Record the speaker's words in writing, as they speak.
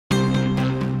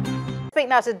Speak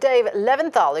now to Dave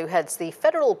Levinthal, who heads the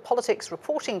Federal Politics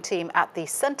Reporting Team at the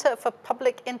Center for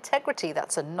Public Integrity.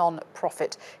 That's a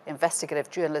non-profit investigative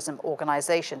journalism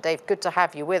organization. Dave, good to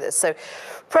have you with us. So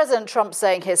President Trump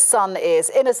saying his son is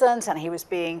innocent and he was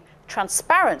being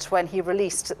transparent when he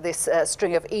released this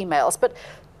string of emails. But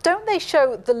don't they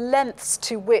show the lengths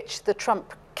to which the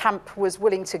Trump camp was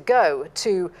willing to go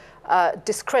to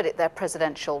discredit their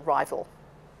presidential rival?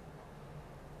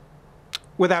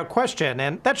 Without question,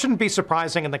 and that shouldn't be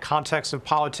surprising in the context of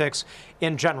politics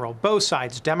in general. Both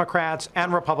sides, Democrats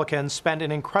and Republicans, spend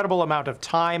an incredible amount of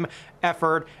time,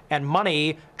 effort, and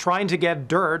money trying to get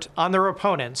dirt on their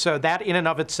opponents. So that in and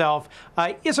of itself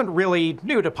isn't really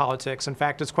new to politics. In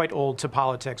fact, it's quite old to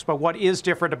politics. But what is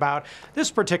different about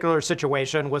this particular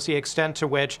situation was the extent to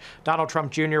which Donald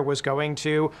Trump Jr. was going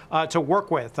to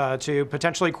work with, to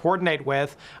potentially coordinate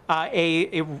with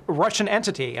a Russian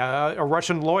entity, a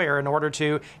Russian lawyer, in order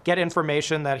to get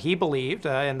information that he believed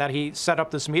and that he set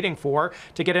up this meeting for,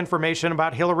 to get information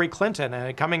about Hillary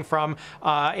Clinton, coming from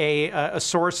a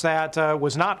source that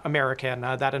was not American,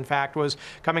 that in fact was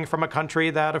coming from a country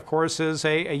that, of course, is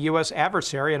a U.S.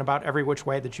 adversary in about every which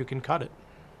way that you can cut it.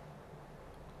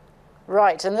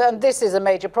 Right, and this is a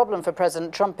major problem for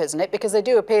President Trump, isn't it? Because they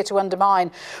do appear to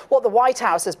undermine what the White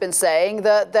House has been saying,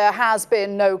 that there has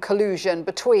been no collusion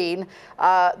between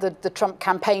the Trump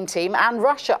campaign team and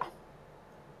Russia.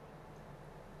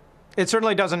 It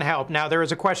certainly doesn't help. Now, there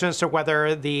is a question as to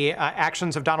whether the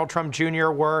actions of Donald Trump Jr.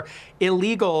 were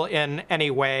illegal in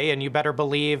any way, and you better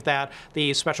believe that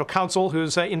the special counsel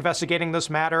who's investigating this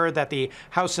matter, that the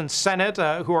House and Senate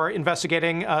who are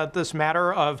investigating this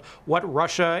matter of what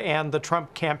Russia and the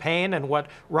Trump campaign and what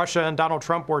Russia and Donald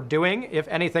Trump were doing, if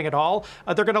anything at all,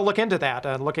 they're going to look into that,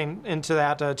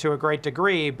 to a great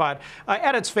degree. But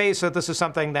at its face, this is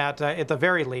something that, at the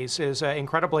very least, is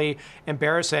incredibly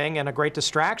embarrassing and a great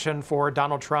distraction for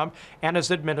Donald Trump and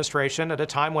his administration at a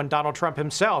time when Donald Trump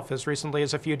himself, as recently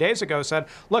as a few days ago, said,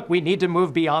 look, we need to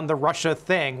move beyond the Russia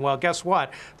thing. Well, guess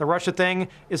what? The Russia thing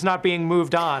is not being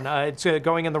moved on. It's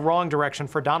going in the wrong direction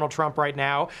for Donald Trump right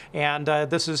now. And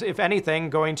this is, if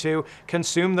anything, going to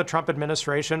consume the Trump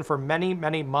administration for many,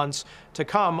 many months to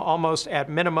come. Almost at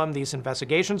minimum, these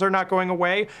investigations are not going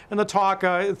away. And the talk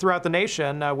throughout the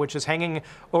nation, which is hanging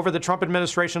over the Trump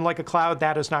administration like a cloud,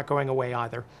 that is not going away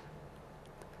either.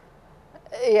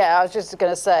 Yeah, I was just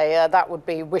going to say that would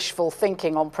be wishful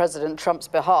thinking on President Trump's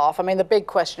behalf. I mean, the big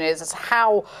question is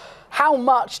how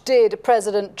much did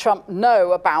President Trump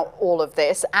know about all of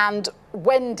this, and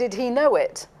when did he know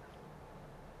it?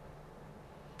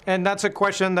 And that's a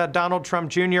question that Donald Trump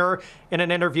Jr., in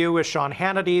an interview with Sean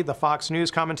Hannity, the Fox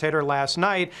News commentator last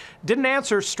night, didn't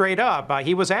answer straight up.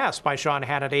 He was asked by Sean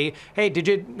Hannity, hey,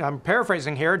 I'm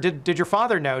paraphrasing here, did your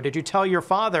father know? Did you tell your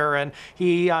father? And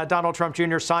Donald Trump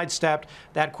Jr. sidestepped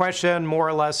that question, more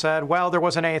or less said, well, there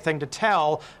wasn't anything to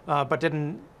tell, but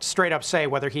didn't straight up say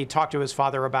whether he talked to his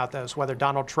father about this, whether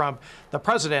Donald Trump, the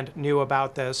president, knew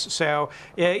about this. So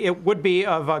it would be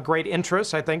of great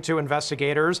interest, I think, to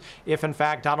investigators if, in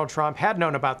fact, Donald Trump had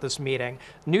known about this meeting,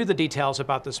 knew the details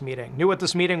about this meeting, knew what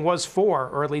this meeting was for,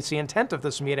 or at least the intent of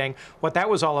this meeting, what that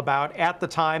was all about at the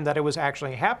time that it was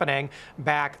actually happening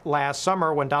back last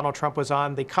summer when Donald Trump was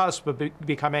on the cusp of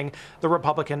becoming the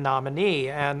Republican nominee.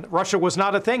 And Russia was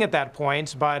not a thing at that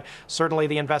point, but certainly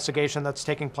the investigation that's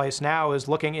taking place now is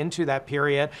looking into that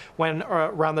period when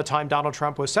around the time Donald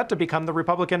Trump was set to become the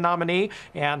Republican nominee,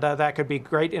 and that could be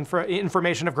great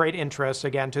information of great interest,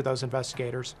 again, to those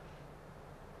investigators.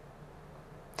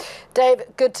 Dave,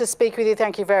 good to speak with you.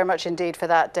 Thank you very much indeed for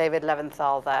that. David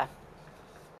Levinthal there.